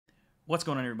What's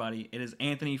going on, everybody? It is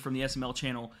Anthony from the SML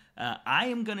channel. I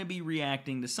am going to be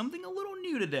reacting to something a little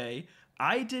new today.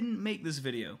 I didn't make this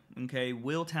video, okay?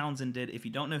 Will Townsend did. If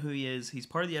you don't know who he is, he's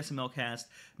part of the SML cast.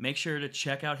 Make sure to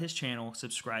check out his channel.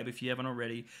 Subscribe if you haven't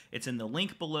already. It's in the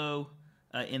link below,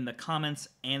 in the comments,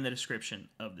 and the description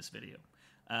of this video.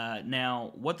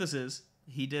 Now, what this is,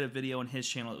 he did a video on his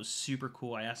channel. It was super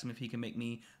cool. I asked him if he can make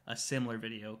me a similar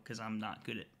video because I'm not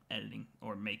good at editing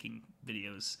or making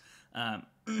videos.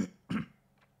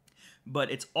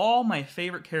 But it's all my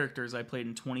favorite characters I played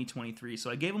in 2023. So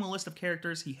I gave him a list of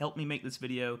characters. He helped me make this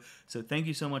video. So thank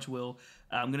you so much, Will.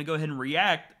 I'm going to go ahead and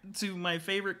react to my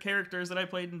favorite characters that I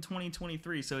played in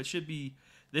 2023. So this should be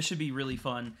really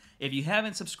fun. If you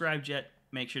haven't subscribed yet,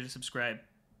 make sure to subscribe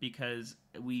because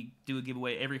we do a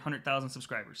giveaway every 100,000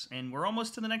 subscribers. And we're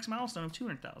almost to the next milestone of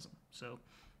 200,000. So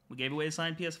we gave away a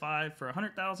signed PS5 for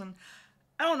 100,000.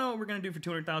 I don't know what we're going to do for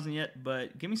 200,000 yet,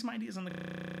 but give me some ideas on the...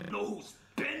 No, who's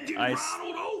bending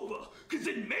Ronald over? Because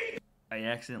it may... I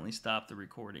accidentally stopped the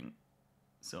recording,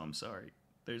 so I'm sorry.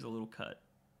 There's a little cut.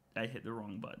 I hit the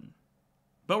wrong button.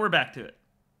 But we're back to it.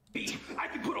 I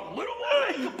can put a little more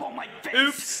makeup on my face.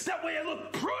 Oops. That way I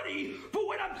look pretty, but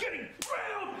when I'm getting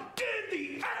drowned in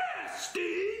the ass,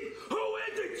 Steve, who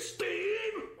is it,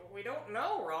 Steve? We don't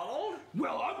know, Ronald.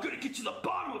 Well, I'm going to get to the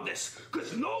bottom of this,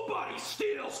 because nobody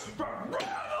steals from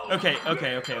Ronald. Okay.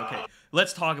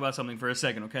 Let's talk about something for a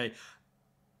second, okay?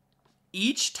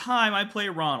 Each time I play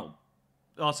Ronald,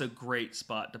 also great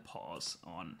spot to pause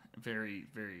on, very,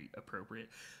 very appropriate.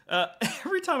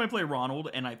 Every time I play Ronald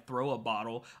and I throw a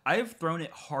bottle, I have thrown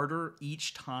it harder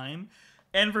each time.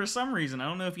 And for some reason, I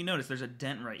don't know if you noticed, there's a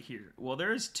dent right here. Well,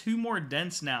 there's 2 more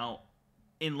dents now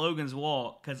in Logan's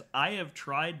wall because I have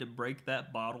tried to break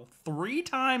that bottle 3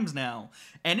 times now,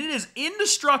 and it is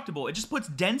indestructible. It just puts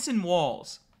dents in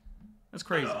walls. That's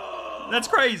crazy. That's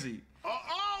crazy.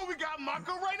 We got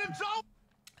Macarena Joe.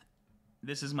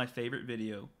 This is my favorite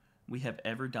video we have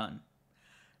ever done,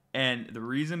 and the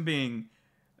reason being,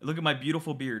 look at my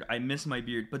beautiful beard. I miss my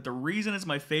beard, but the reason it's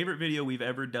my favorite video we've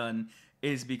ever done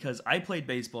is because I played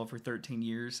baseball for 13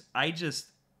 years.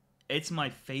 It's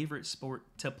my favorite sport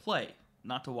to play.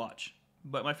 Not to watch,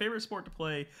 but my favorite sport to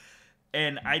play,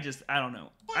 and I don't know.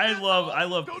 I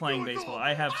love playing baseball.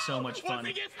 I have so much fun.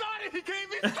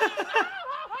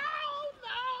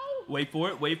 Wait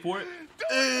for it.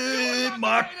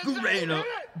 Macarena.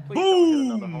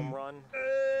 Boom. Another home run.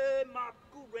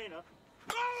 Macarena.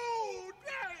 Oh,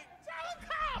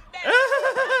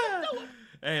 dang,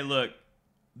 Hey, look.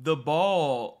 The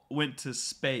ball went to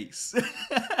space.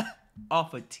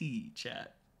 Off a tee,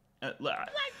 chat.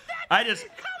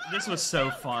 This was so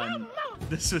fun.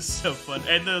 This was so fun.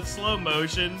 And the slow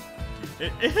motion.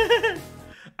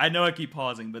 I know I keep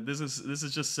pausing, but this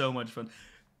is just so much fun.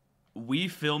 We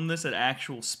filmed this at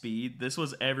actual speed. This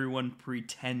was everyone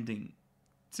pretending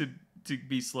to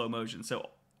be slow motion. So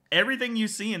everything you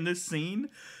see in this scene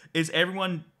is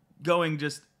everyone going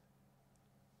just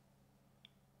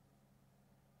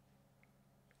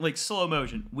like slow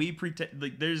motion. We pretend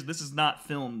like this is not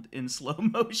filmed in slow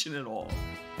motion at all.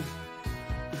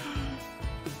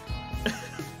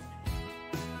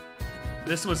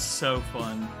 This was so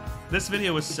fun. This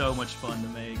video was so much fun to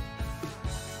make.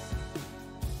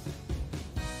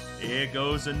 Here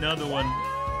goes another one.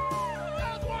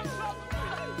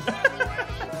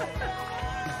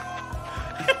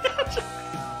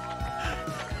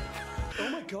 Oh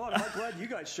my god, I'm glad you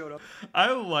guys showed up.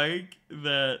 I like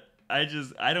that. I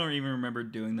don't even remember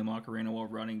doing the Macarena while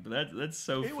running, but that's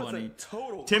so funny.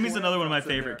 Timmy's another one of my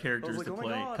favorite characters to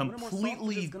play.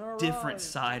 Completely different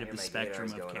side of the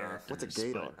spectrum of characters. What's a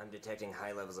gator? I'm detecting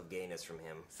high levels of gayness from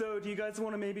him. So, do you guys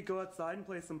want to maybe go outside and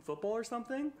play some football or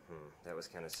something? That was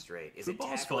kind of straight. Is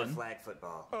Football's it tackle or fun. flag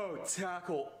football? Oh,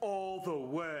 tackle all the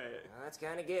way. That's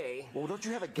kind of gay. Well, don't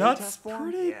you have a gay That's test for him?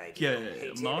 pretty Yeah, I do. good.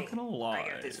 Hey, I'm not Timmy, gonna lie. I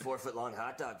got this 4-foot-long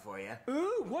hot dog for you.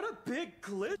 Ooh, what a big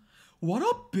glitch. What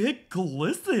a big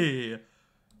glizzy!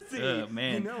 Oh,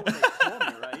 man. You know what they call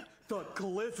me, right? The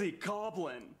Glizzy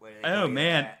Goblin. Oh,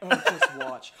 man. Oh, just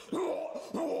watch.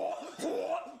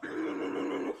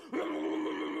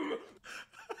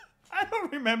 I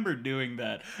don't remember doing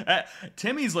that.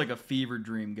 Timmy's like a fever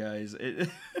dream, guys.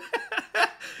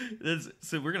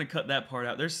 So we're going to cut that part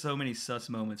out. There's so many sus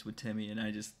moments with Timmy, and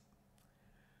I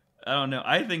don't know.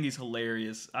 I think he's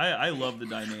hilarious. I love the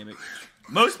dynamic.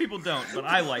 Most people don't, but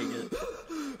I like it.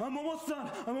 I'm almost done.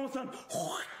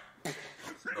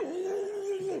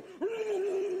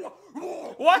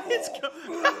 Why is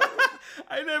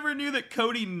I never knew that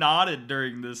Cody nodded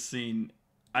during this scene.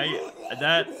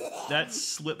 That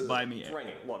slipped by me.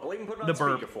 Look, I'll even put it on The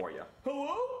burp. speaker for you.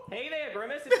 Hello? Hey there,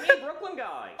 Grimace. It's me, Brooklyn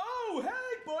guy. Oh, Oh, hey,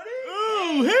 buddy.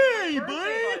 Oh, hey, Birthday,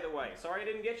 buddy. by the way. Sorry I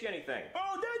didn't get you anything.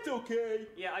 Oh, that's okay.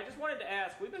 Yeah, I just wanted to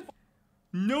ask. We've been.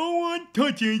 No one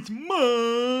touches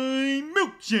my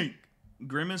milkshake.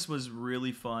 Grimace was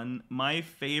really fun. My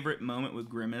favorite moment with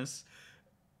Grimace,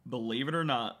 believe it or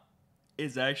not,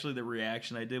 is actually the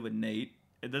reaction I did with Nate.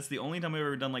 That's the only time I've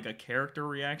ever done like a character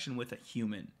reaction with a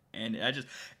human. And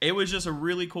it was just a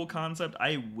really cool concept.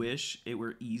 I wish it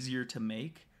were easier to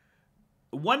make.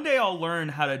 One day I'll learn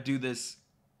how to do this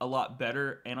a lot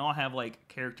better, and I'll have like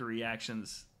character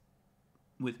reactions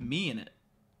with me in it.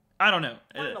 I don't know.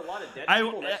 Finding a lot of dead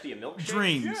people next to your milkshake.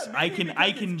 Dreams. Yeah, I maybe can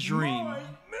because it's dream. my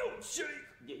milkshake.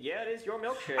 Yeah, it is your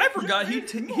milkshake. I forgot he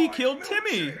killed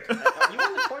Timmy. Are you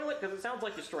on the toilet? Because it sounds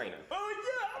like you're straining. Oh,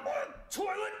 yeah, I'm on a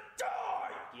toilet. Die.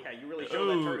 Yeah, you really showed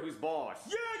that turd who's boss.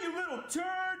 Yeah, you little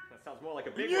turd. That sounds more like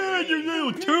a big Yeah, one to me. you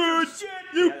little turd. Shit.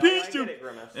 You Yeah, I piece get of. it,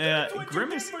 Grimace. That's what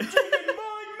Grimace. you get for drinking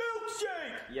my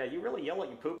milkshake. Yeah, you really yell like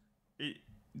you poop.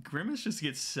 Grimace just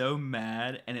gets so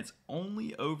mad, and it's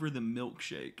only over the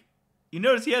milkshake. You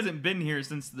notice he hasn't been here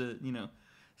since the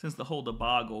whole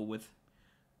debacle with.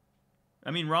 I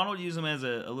mean, Ronald used him as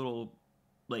a little,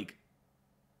 like,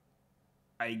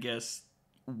 I guess,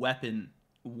 weapon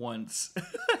once,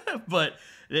 but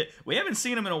we haven't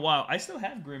seen him in a while. I still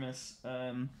have Grimace.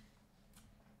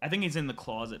 I think he's in the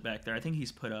closet back there. I think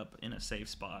he's put up in a safe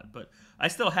spot, but I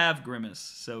still have Grimace.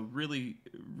 So really,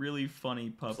 really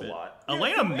funny puppet. a lot.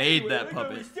 Elena made Anyway, that like I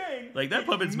puppet. was saying, Like, that it's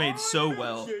puppet's made my so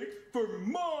well. milkshake for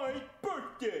my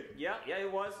birthday. Yeah,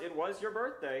 it was your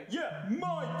birthday. Yeah,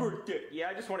 my birthday. Yeah,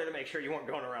 I just wanted to make sure you weren't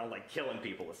going around like killing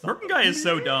people or something. Burton guy is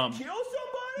so Me? dumb. Kill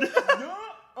somebody? No.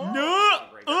 No.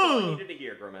 Great. That's all I needed to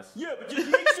hear, Grimace. Yeah, but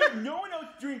just make sure no one else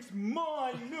drinks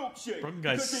my milkshake. Burton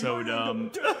guy's because they so might dumb.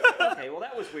 end up dead. Okay, well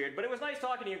that was weird, but it was nice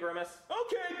talking to you, Grimace.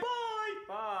 Okay, bye.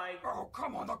 Bye. Oh,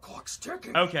 come on, the clock's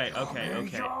ticking. Okay.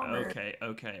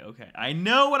 I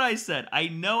know what I said. I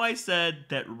know I said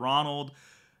that Ronald.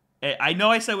 I know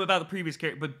I said about the previous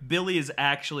character, but Billy is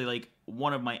actually like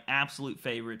one of my absolute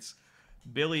favorites.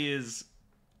 Billy is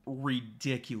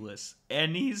ridiculous,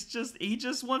 and he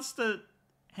just wants to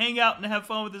hang out and have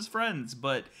fun with his friends,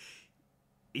 but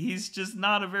he's just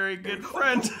not a very good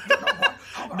friend.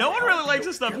 No one really likes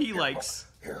the stuff he likes.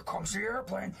 Here comes the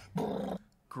airplane.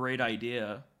 Great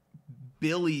idea.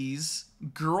 Billy's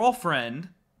girlfriend.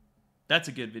 That's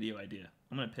a good video idea.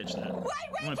 I'm gonna pitch that. I'm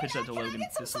gonna pitch that to Logan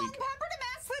this week.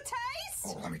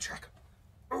 Oh, let me check.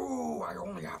 Ooh, I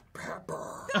only have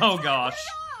pepper. Oh gosh.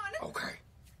 Okay.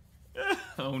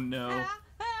 Oh no.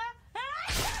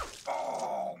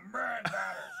 Oh, man,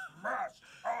 that is messed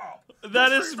up.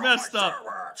 That is These are messed my up.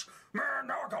 sandwich. Man,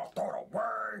 now I gotta throw it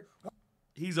away.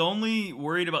 He's only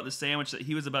worried about the sandwich that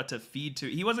he was about to feed to.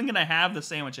 He wasn't gonna have the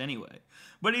sandwich anyway.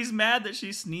 But he's mad that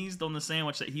she sneezed on the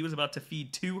sandwich that he was about to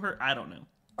feed to her. I don't know.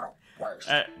 Oh, waste.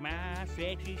 My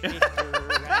sexy sister,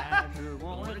 I just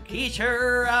wanna kiss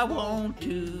her. I want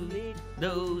to.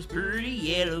 Those pretty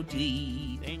yellow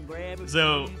teeth. And grab a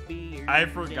So, few beers I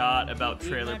forgot and about in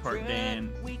Trailer my Park truck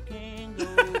Dan. We can go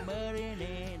mudding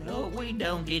and hope we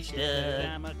don't get stuck.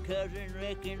 I'm a cousin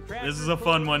wrecking This is a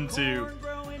fun one, too.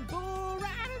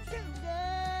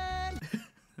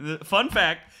 The fun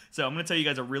fact, so I'm going to tell you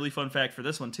guys a really fun fact for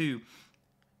this one too.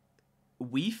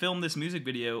 We filmed this music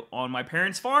video on my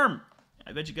parents' farm.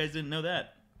 I bet you guys didn't know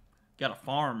that. Got a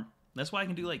farm. That's why I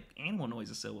can do like animal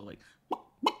noises so well, like.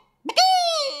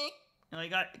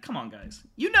 Come on, guys.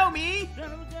 You know me.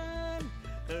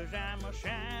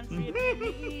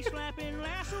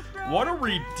 What a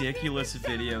ridiculous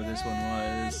video this one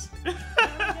was.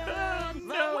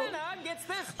 No.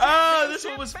 Oh, this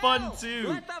one was fun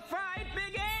too.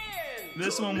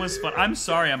 This one was fun. I'm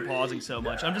sorry I'm pausing so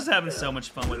much. I'm just having so much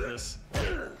fun with this.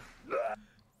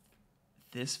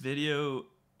 This video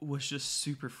was just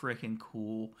super freaking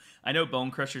cool. I know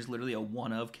Bone Crusher is literally a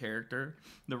one-of character.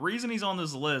 The reason he's on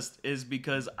this list is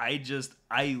because I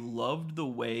loved the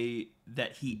way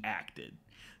that he acted.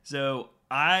 So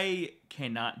I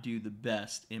cannot do the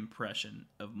best impression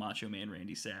of Macho Man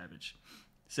Randy Savage.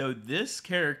 So this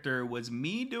character was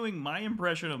me doing my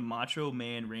impression of Macho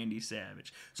Man Randy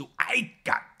Savage. So I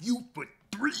got you for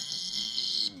 3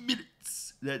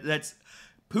 minutes. That's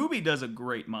Poobie does a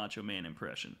great Macho Man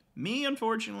impression. Me,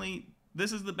 unfortunately,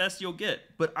 this is the best you'll get.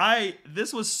 But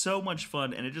this was so much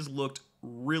fun, and it just looked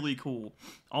really cool.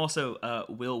 Also,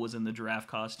 Will was in the giraffe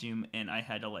costume, and I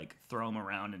had to like throw him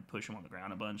around and push him on the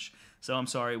ground a bunch. So I'm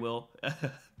sorry, Will,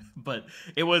 but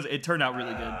it turned out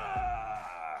really good.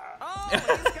 Oh, he's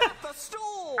got the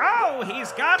stool. Oh,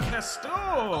 he's got the stool.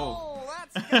 Oh,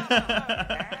 that's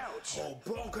gotta Ouch! Oh,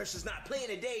 Bone Crusher's not playing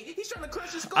today. He's trying to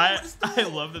crush his skull I with his stool. I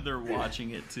love that they're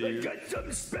watching it I too. got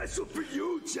something special for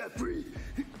you, Jeffrey.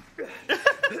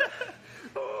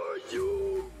 Are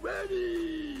you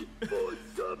ready for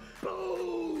some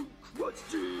bone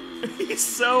crushing? He's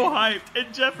so hyped,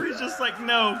 and Jeffrey's just like,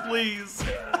 no, please.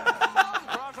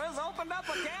 Crushers opened up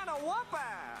a can of whoop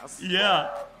ass. Yeah.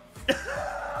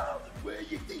 Where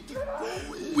you think you're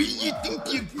going? Where you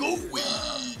think you're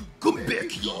going? Come back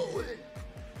here.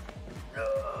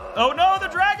 Oh no, the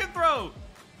dragon throat!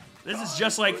 This is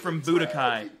just like from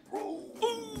Budokai.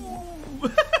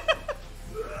 Ooh.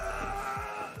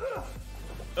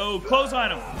 Oh,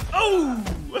 clothesline him. Oh!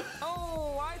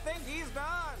 Oh, I think he's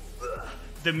done.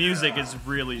 The music is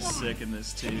really sick in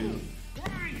this too.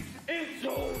 It's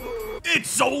over.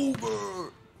 It's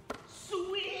over.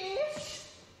 Swish.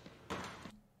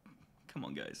 Come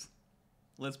on, guys.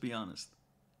 Let's be honest.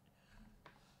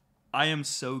 I am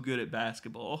so good at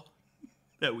basketball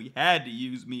that we had to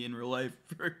use me in real life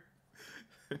for...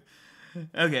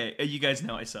 Okay, you guys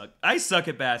know I suck. I suck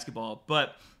at basketball,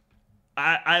 but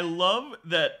I love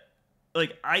that,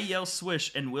 like, I yell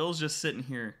swish and Will's just sitting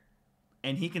here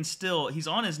and he can still... He's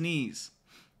on his knees.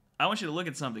 I want you to look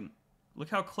at something. Look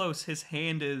how close his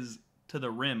hand is to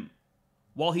the rim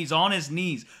while he's on his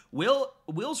knees.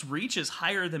 Will's reach is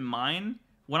higher than mine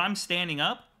when I'm standing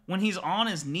up when he's on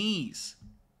his knees.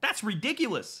 That's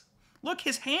ridiculous. Look,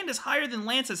 his hand is higher than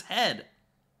Lance's head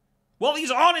while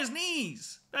he's on his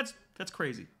knees. That's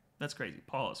crazy. That's crazy.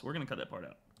 Pause. We're going to cut that part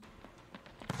out.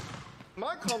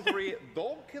 My country,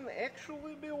 dog can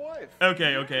actually be wife.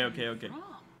 Okay.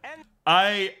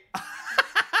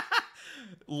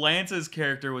 Lance's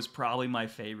character was probably my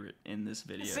favorite in this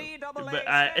video. But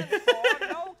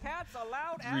No cats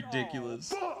allowed at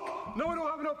ridiculous. No, we don't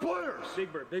have enough players.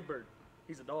 Big Bird.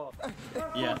 He's a dog.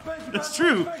 Yeah, that's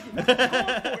true.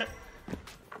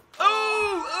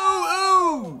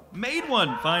 Ooh! Made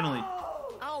one, finally.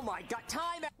 Oh my god,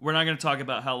 time out! We're not going to talk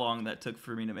about how long that took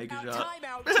for me to make a shot. Time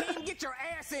out, team! Get your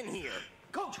ass in here!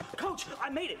 Coach, I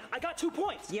made it. I got 2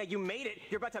 points. Yeah, you made it.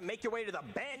 You're about to make your way to the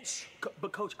bench.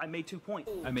 But Coach, I made 2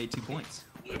 points. I made 2 points.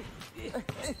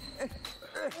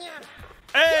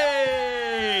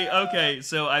 Hey! Okay,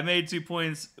 so I made 2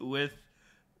 points with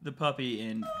the puppy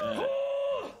and...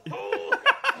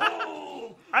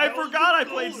 I forgot I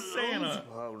played Santa.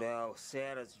 Oh no,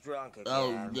 Santa's drunk again.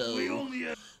 Oh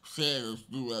no. Santa's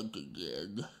drunk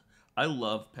again. I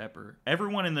love Pepper.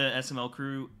 Everyone in the SML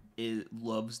crew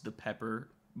loves the Pepper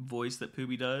voice that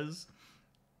Poobie does.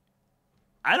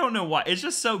 I don't know why. It's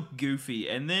just so goofy.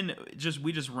 And then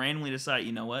we just randomly decide,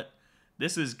 you know what?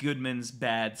 This is Goodman's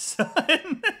bad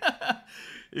son.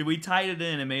 We tied it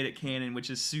in and made it canon, which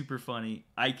is super funny.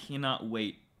 I cannot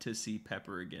wait to see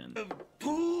Pepper again.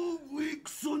 2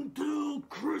 weeks until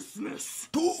Christmas.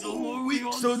 2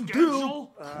 weeks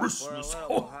until Christmas. We're a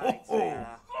little behind,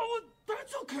 Santa. Oh,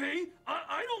 that's okay.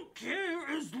 I don't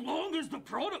care as long as the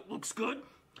product looks good.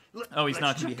 Oh, he's not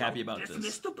Let's going to be check happy out about this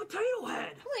this. Mr. Potato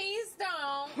Head. Please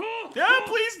don't. Yeah,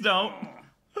 please don't.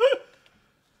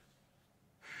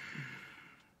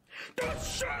 The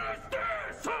shit is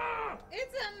this, huh?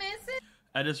 It's a message.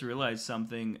 I just realized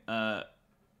something.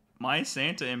 My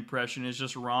Santa impression is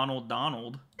just Ronald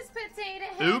Donald. Potato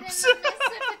Head. Oops. And the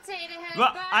Mr. Potato Head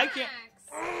Well, box. I can't-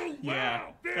 Oh, Yeah,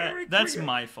 wow, very that's creative.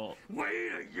 my fault. Way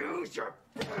to use your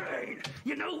brain.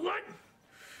 You know what?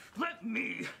 Let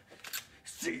me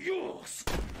see yours.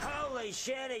 Holy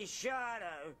shit, he shot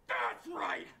her. That's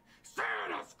right.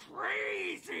 Santa's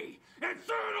crazy. And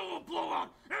Santa will blow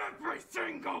out every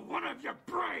single one of your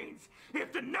brains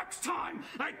if the next time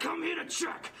I come here to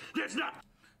check, there's not...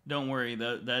 Don't worry,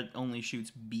 that only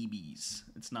shoots BBs.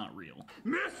 It's not real.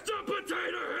 Mr.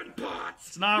 Potato Head Box!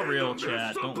 It's not in real, the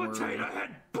chat, Mr. don't worry. Potato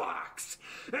Head Box!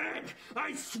 And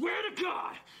I swear to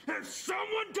God, if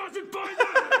someone doesn't find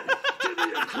that head to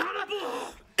the Incredible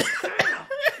Hulk, Santa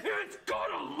is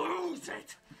gonna lose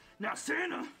it! Now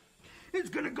Santa is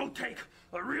gonna go take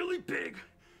a really big,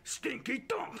 stinky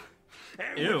dump.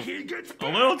 And Ew. when he gets A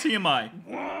back, little TMI.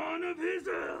 one of his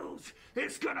elves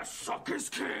is gonna suck his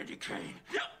candy cane.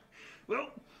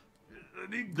 Well,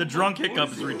 The drunk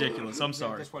hiccup is ridiculous. I'm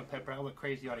sorry. This one, Pepper, I went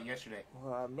crazy on it yesterday.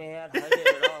 Oh man, I did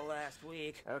it all last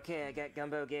week. Okay, I got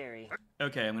Gumbo Gary.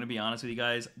 Okay, I'm gonna be honest with you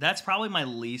guys. That's probably my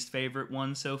least favorite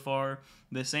one so far.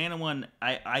 The Santa one,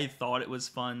 I thought it was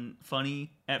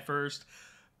funny at first,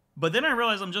 but then I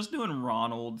realized I'm just doing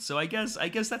Ronald. So I guess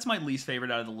that's my least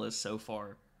favorite out of the list so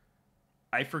far.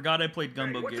 I forgot I played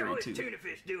Gumbo what's Gary all this too. tuna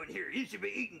fish doing here? You should be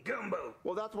eating gumbo.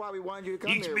 Well, that's why we wanted you to come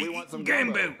You should here. be We want some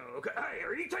eating gumbo. Okay, hey,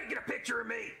 are you taking a picture of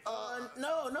me?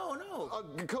 No.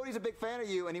 Cody's a big fan of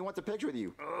you, and he wants a picture with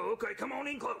you. Oh, okay, come on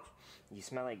in close. You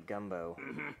smell like gumbo.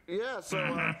 Yeah,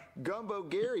 so, Gumbo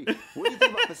Gary, what do you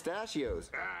think about pistachios?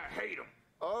 I hate them.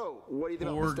 Oh, what do you think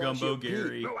Poor about Pistachio Gumbo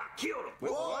Gary. Oh, I killed him.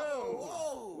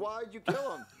 Whoa! Why'd you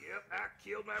kill him? Yep, I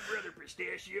killed my brother,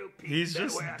 Pistachio Pete. He's that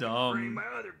just way I dumb. Could frame my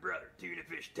other brother, Tuna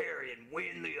Fish Terry, and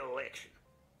win the election.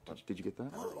 Did you get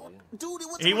that? Dude, it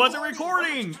was He wasn't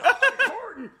recording.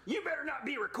 Recording? You better not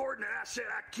be recording that I said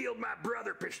I killed my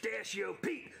brother, Pistachio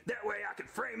Pete. That way I can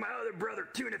frame my other brother,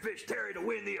 Tuna Fish Terry, to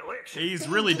win the election. He's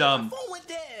really dumb. My phone went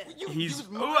dead. He's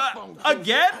phone.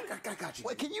 again. I got you.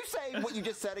 Wait, can you say what you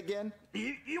just said again?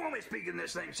 You want me speaking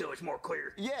this thing so it's more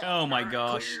clear? Yeah. Oh my All right,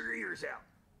 gosh. Clear your ears out.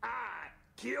 I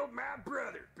killed my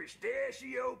brother,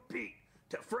 Pistachio Pete,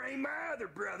 to frame my other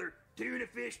brother, Tuna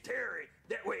Fish Terry.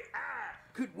 That way I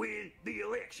could win the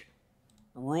election.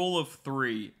 Rule of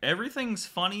 3. Everything's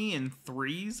funny in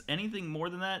threes. Anything more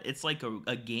than that, it's like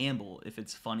a gamble if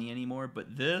it's funny anymore.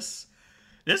 But this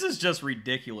is just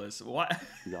ridiculous. Why?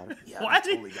 You got it? Yeah, Why I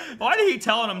totally did? got it. Why did he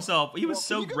tell on himself? He was Well,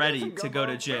 so can you go ready get some to go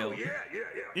to gumbo? jail. Oh, yeah.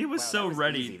 He was Wow, so that was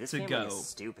ready easy. This to family go. is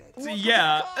stupid.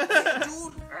 Yeah.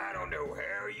 I don't know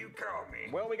how you called me.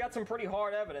 Well, we got some pretty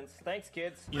hard evidence. Thanks,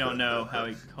 kids. You don't know how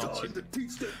he called you.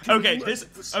 teach that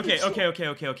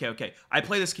Okay, okay. I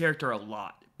play this character a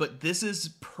lot, but this is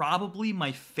probably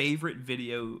my favorite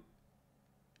video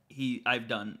I've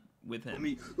done with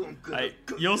him.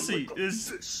 You'll see.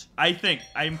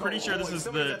 I'm pretty sure this is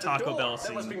the Taco Bell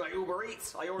That must be scene. my Uber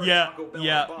Eats. I ordered Yeah, Taco Bell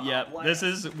yeah, and yeah. blah, This blah.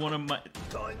 is one of my.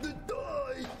 Time to die.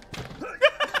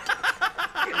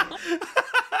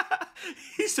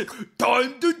 He said,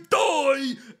 "Time to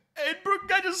die," and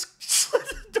Brooke, I just slit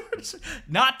the door.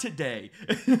 Not today.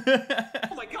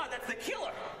 Oh my god, that's the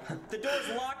killer! The door's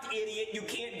locked, idiot. You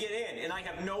can't get in, and I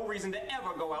have no reason to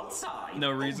ever go outside. No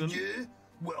reason. Yeah?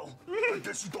 Well, I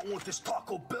guess you don't want this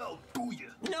Taco Bell, do you?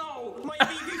 No, my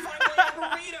beefy five-layer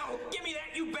burrito. Give me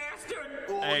that, you bastard!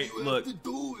 All Hey, you look. have to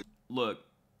do is Look,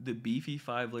 the beefy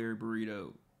 5-layer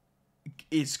burrito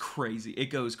is crazy. It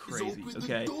goes crazy. open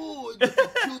Okay. the door and let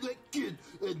me kill that kid,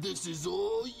 and this is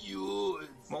all yours.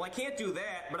 Well, I can't do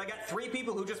that, but I got 3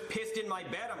 people who just pissed in my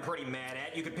bed I'm pretty mad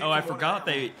at. You could pick Oh, I them one forgot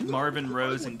of them. Marvin,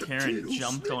 Rose, and Karen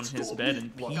jumped on his bed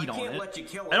and Look, I peed on can't it. let you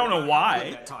kill I don't know everybody. why. How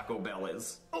good that Taco Bell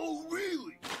is. Oh,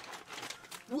 really?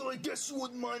 Well, I guess you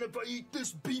wouldn't mind if I eat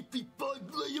this beefy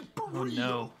 5-layer burrito. Oh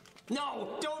no.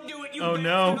 No, don't do it, you Oh, bastard!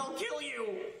 no. I'll kill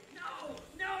you!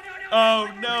 Oh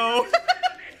no.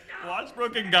 Watch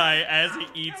Broken Guy as he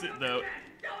eats it though.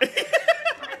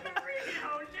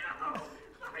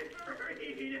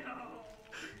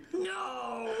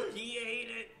 No, he ate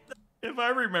it. If I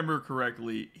remember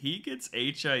correctly, he gets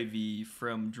HIV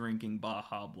from drinking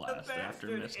Baja Blast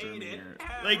after bastard Mr. ate it. Mirror.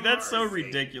 Have Like, that's so mercy.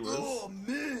 ridiculous. Oh,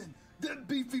 man. That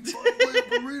beefy 5-layer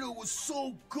burrito was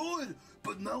so good,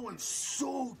 but now I'm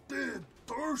so damn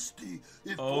thirsty.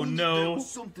 If Oh, only no. there was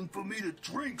something for me to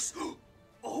drink.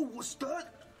 Oh, what's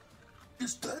that?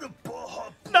 Is that a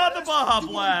Baja Blast? Not the Baja Do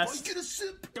I Blast. get a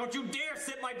sip? Don't you dare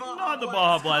sip my Baja Not the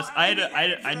Baja Blast.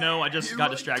 I know I just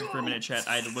got distracted for a minute, chat.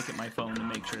 I had to look at my phone to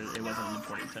make sure it wasn't an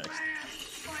important text.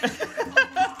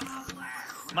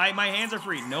 My hands are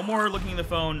free. No more looking at the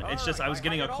phone. It's just I was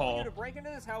getting a call.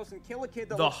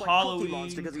 The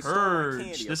Halloween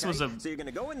Purge. This was a... So you're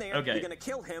gonna go in there, Okay. you're gonna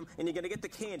kill him, and you're gonna get the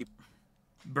candy.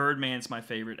 Birdman's my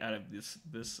favorite out of this.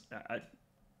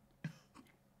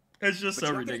 It's just But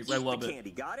so you're not gonna ridiculous. I eat love the it.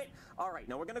 candy, got it? Alright,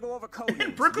 now we're gonna go over code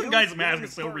names. Brooklyn You, Guy's your mask name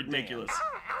is so Birdman. ridiculous.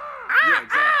 Yeah,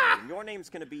 exactly. And your name's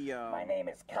gonna be, My name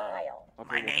is Kyle. Okay,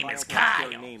 My well, name is Kyle's not a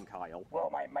scary Kyle. name, Kyle.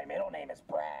 Well, my middle name is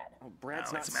Brad. Oh,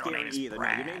 Brad's No, not his middle scary name is either. No,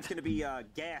 Brad. your name's gonna be,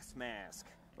 Gas Mask.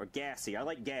 Or Gassy. I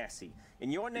like Gassy.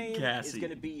 And your name Gassy. is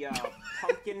gonna be,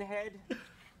 Pumpkinhead.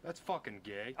 That's fucking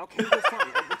gay. Okay, that's fine.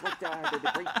 It's like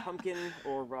the Great Pumpkin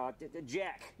or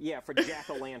Jack. Yeah, for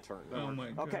Jack-o'-lantern. Oh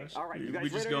my gosh. Okay, all right. You We guys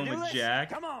just ready going to do with this?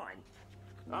 Jack? Come on.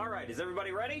 All right, is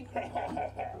everybody ready?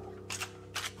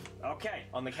 Okay,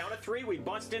 on the count of 3, we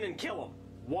bust in and kill him.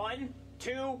 1,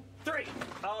 2, 3.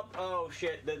 Oh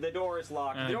shit, the door is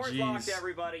locked. Oh, The door is locked, jeez.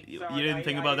 everybody. You Sorry, didn't I think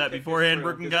didn't about that think this beforehand,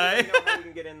 through. Brooklyn Does Guy? anybody know how we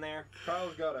can get in there?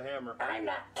 Kyle's got a hammer. I'm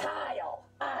not Kyle.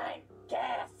 I'm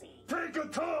Gassy. Take a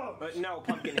Tom! But no,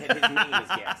 Pumpkinhead, his name is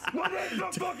Gas. My name's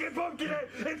not fucking Pumpkinhead!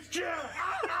 It's Jack!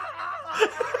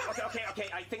 Okay,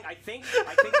 I think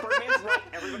Birdman's right.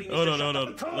 Everybody needs Oh, to no, shut no,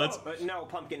 the no. fuck Let's- up. But no,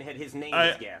 Pumpkinhead, his name I-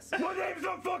 is Gas. My name's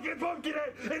not fucking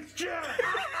Pumpkinhead! It's Jack!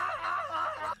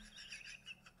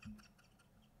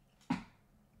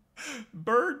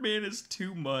 Birdman is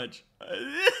too much.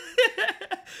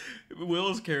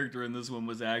 Will's character in this one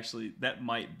was actually, that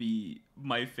might be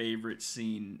my favorite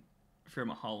scene from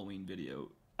a Halloween video.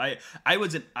 I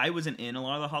wasn't in a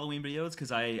lot of the Halloween videos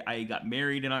because I got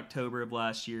married in October of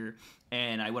last year,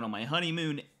 and I went on my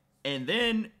honeymoon, and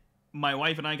then my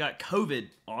wife and I got COVID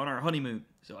on our honeymoon.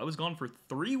 So I was gone for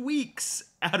 3 weeks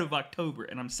out of October,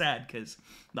 and I'm sad because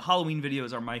the Halloween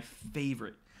videos are my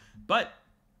favorite. But,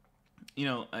 you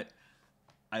know,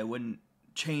 I wouldn't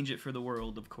change it for the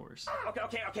world, of course.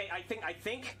 Okay. I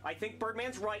think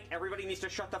Birdman's right. Everybody needs to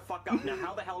shut the fuck up. Now,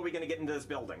 how the hell are we gonna get into this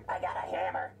building? I got a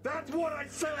hammer. That's what I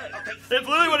said. Okay, That's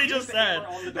literally what he just said.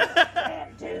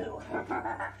 And two.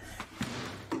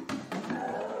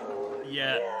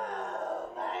 Yeah.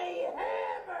 Oh, my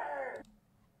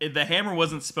hammer. The hammer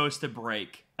wasn't supposed to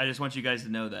break. I just want you guys to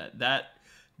know that.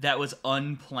 That was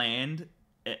unplanned.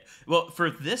 Well, for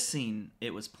this scene,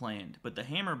 it was planned, but the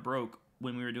hammer broke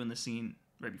when we were doing the scene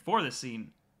right before this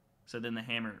scene, so then the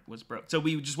hammer was broke. So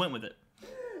we just went with it.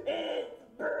 It's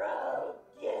broke.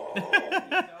 It's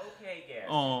okay, Gary.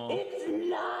 Oh. It's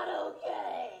not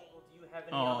okay. Do you have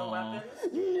any other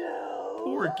weapons? No.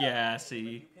 Poor Gassy.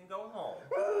 You can go home.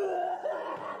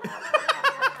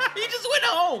 He just went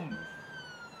home.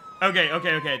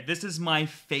 Okay. This is my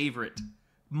favorite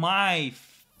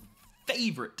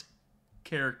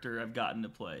character I've gotten to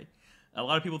play. A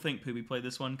lot of people think Poopy played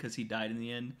this one because he died in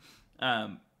the end.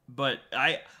 But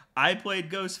I played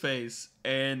Ghostface,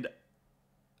 and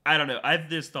I don't know. I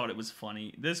just thought it was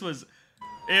funny. It was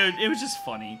just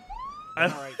funny. All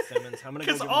right, Simmons. I'm gonna go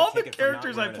Because give him all a the ticket for not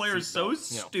characters I wearing a play are seatbelt. so Click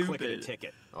stupid. a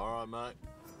ticket. All right, mate.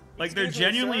 Like, they're Excuse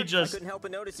me, genuinely sir. just I couldn't help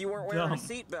but notice you weren't wearing dumb. a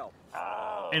seatbelt.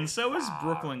 And so is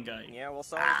Brooklyn Guy. Yeah, well,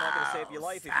 sorry's not going to save your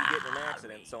life if you get in an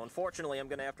accident, so unfortunately I'm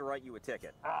going to have to write you a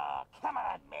ticket. Oh, come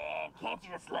on, man. Can't you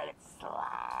just let it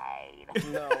slide?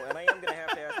 No, and I am going to have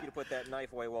to ask you to put that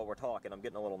knife away while we're talking. I'm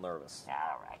getting a little nervous.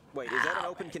 All right. Wait, is that an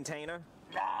open container?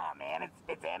 Nah, man,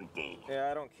 it's empty.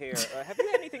 Yeah, I don't care. Have you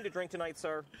had anything to drink tonight,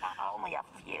 sir? Only a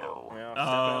few. Yeah, step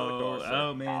out of the door, sir.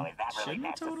 Oh man. is that really Shouldn't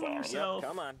have told on necessary? himself. Yep,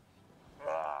 come on.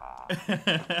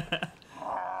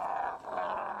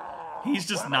 He's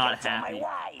just not happy. My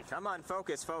wife. Come on,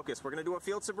 focus. We're going to do a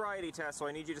field sobriety test, so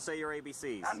I need you to say your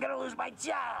ABCs. I'm gonna lose my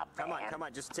job. Come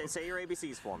on, just say your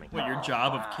ABCs for me. What, your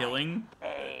job of killing?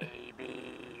 A,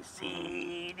 B,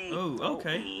 C, D. Oh,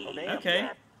 okay. E, Okay.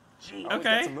 F, G, Oh, he's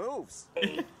got some moves.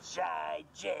 H, I,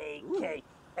 J, K,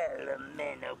 L, M,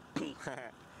 N, O, P,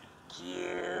 Q,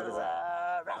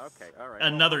 R, S. Okay, all right.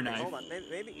 Another Okay, knife. Hold on.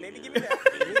 Maybe give me that.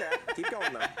 Give me that. Keep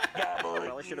going, though.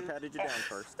 Probably should have patted you down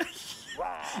first.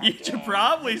 You should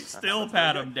probably still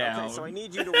pat him down. Okay, so I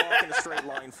need you to walk in a straight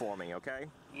line for me, okay?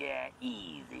 Yeah,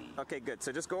 easy. Okay, good.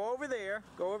 So just go over there.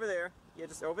 Yeah,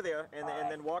 just over there, and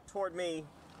then walk toward me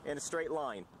in a straight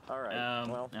line. All right.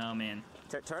 Well, oh man.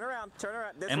 turn around.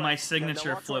 This And way. my Now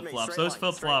signature walk toward me. flip-flops. Straight Those line,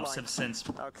 flip-flops straight have since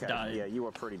line. Okay. died. Yeah, you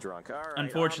were pretty drunk. All right.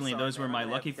 Unfortunately, I'm sorry, those were man. my I'm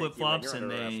gonna lucky have to take you, flip-flops, man.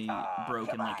 and You're under they arrest.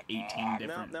 broke in like 18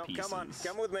 different No, pieces.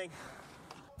 come with me.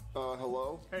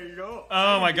 Hello? Hello.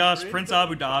 Oh my I'm gosh, the Prince of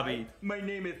Abu Dhabi. Dubai. My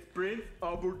name is Prince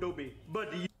Abu Dhabi,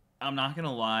 but I'm not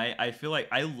gonna lie, I feel like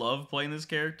I love playing this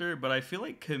character, but I feel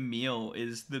like Camille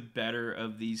is the better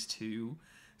of these two.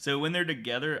 So when they're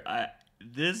together,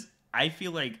 I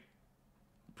feel like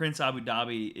Prince Abu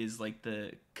Dhabi is like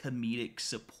the comedic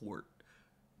support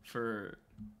for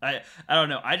I don't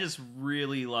know, I just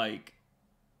really like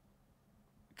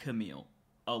Camille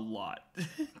a lot.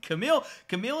 Camille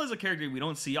is a character we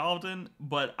don't see often,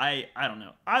 but I don't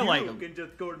know. I like him. You can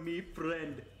just call me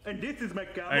friend. And this is my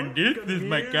camera. And this is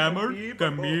my camera.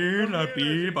 Camille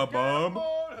Habib Bob.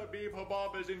 Habib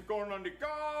Habab is in corn on the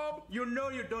cob. You know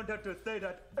you don't have to say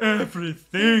that Every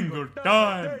single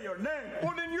time. Say your name.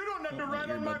 Well, then you don't have to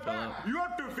ride on my back. You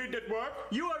have 2 feet at work.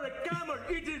 You are a camel.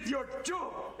 It is your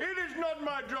job. It is not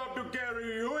my job to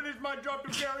carry you. It is my job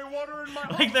to carry water in my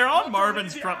home. Like they're on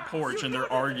Marvin's front porch and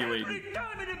they're arguing. Every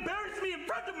time it embarrasses me in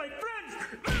front of my friends.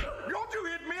 Don't you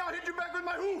hit me, I'll hit you back with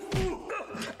my hoof.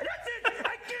 That's it.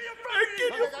 I kill your friend.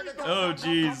 Oh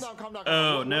jeez.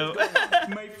 Oh no.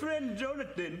 My friend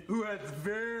Jonathan, who has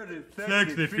very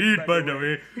Sexy feet, by the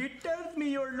way. He tells me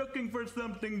you're looking for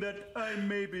something that I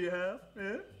maybe have.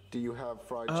 Eh? Do you have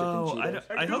fried chicken Oh, Cheetos?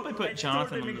 I hope I put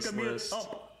Jonathan on this list.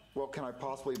 Well, can I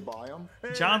possibly buy them?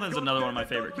 Jonathan's another one of my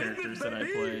favorite characters that I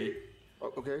play.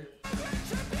 Oh, okay.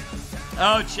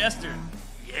 Oh, Chester.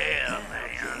 Yeah,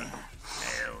 man.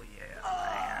 Hell yeah,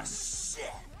 man. Oh,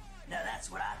 shit. Now that's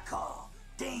what I call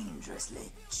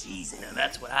dangerously cheese in Now it.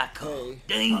 that's what I call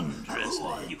dangerous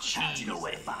when you How'd you know cheese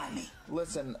where to it. find me?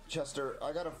 Listen, Chester,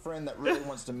 I got a friend that really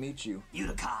wants to meet you. You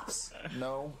the cops.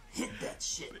 No. Hit that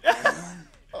shit, man.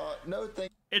 No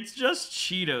thank. It's just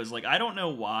Cheetos. Like, I don't know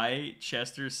why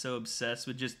Chester's so obsessed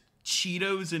with just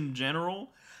Cheetos in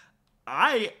general.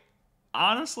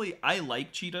 Honestly, I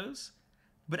like Cheetos,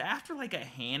 but after like a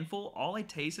handful, all I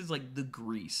taste is like the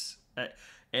grease.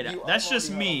 And that's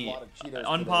just me,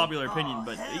 unpopular opinion,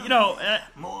 but you know.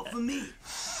 More for me.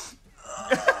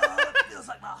 Feels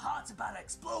like my heart's about to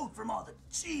explode from all the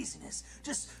cheesiness.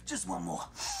 Just one more.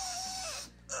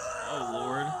 Oh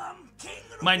Lord.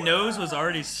 My nose was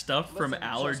already stuffed from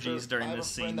allergies during this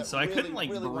scene, so I couldn't like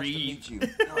breathe.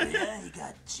 Oh yeah, he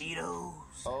got Cheetos.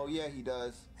 Oh yeah, he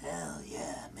does. Hell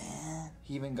yeah, man.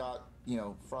 He even got, you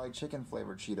know, fried chicken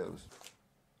flavored Cheetos.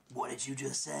 What did you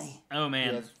just say? Oh man.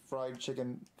 He has fried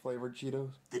chicken flavored Cheetos.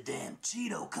 The damn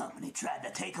Cheeto company tried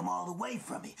to take them all away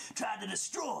from me. Tried to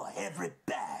destroy every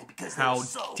bag because they How were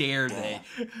so dare damn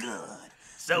they? good.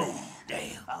 So Man,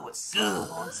 damn I would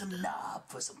slap on some knob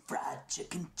for some fried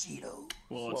chicken Cheetos.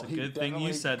 Well, it's Well, a good thing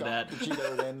you said that. The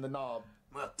Cheetos and the knob.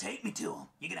 Well, take me to them.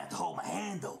 You're gonna have to hold my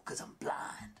hand though, cause I'm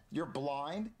blind. You're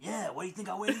blind? Yeah, what do you think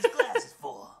I wear these glasses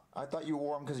for? I thought you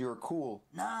wore them because you were cool.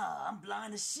 Nah, I'm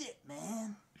blind as shit,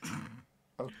 man.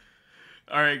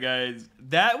 Alright guys,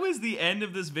 that was the end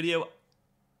of this video.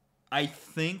 I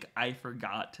think I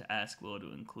forgot to ask Will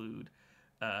to include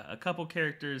a couple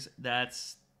characters.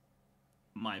 That's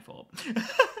my fault.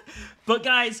 But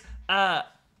guys,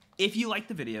 if you like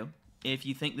the video, if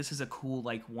you think this is a cool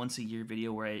like once a year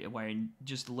video where I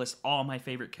just list all my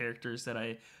favorite characters that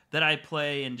I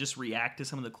play and just react to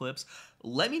some of the clips,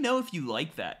 let me know if you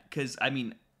like that, because I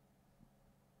mean,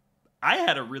 I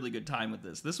had a really good time with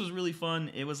this. This was really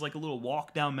fun. It was like a little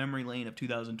walk down memory lane of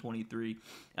 2023.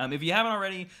 If you haven't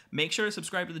already, make sure to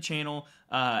subscribe to the channel.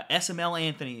 SML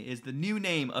Anthony is the new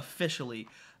name officially,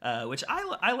 which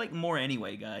I like more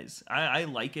anyway, guys. I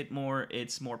like it more.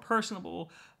 It's more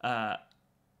personable.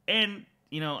 And,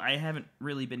 you know, I haven't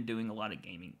really been doing a lot of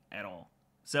gaming at all.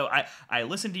 So I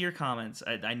listened to your comments.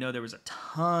 I know there was a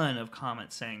ton of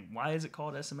comments saying, why is it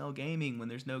called SML Gaming when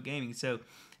there's no gaming? So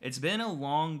it's been a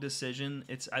long decision.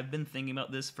 I've been thinking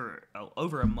about this for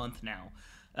over a month now.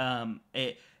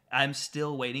 I'm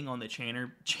still waiting on the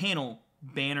channel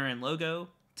banner and logo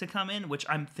to come in, which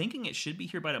I'm thinking it should be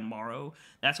here by tomorrow.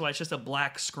 That's why it's just a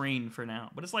black screen for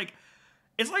now. But it's like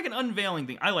an unveiling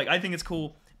thing. I think it's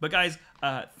cool. But guys,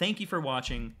 thank you for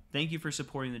watching. Thank you for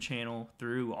supporting the channel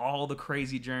through all the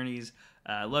crazy journeys.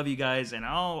 Love you guys, and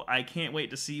I can't wait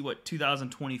to see what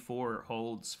 2024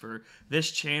 holds for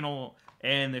this channel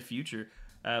and the future.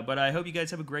 But I hope you guys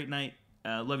have a great night.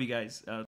 Love you guys.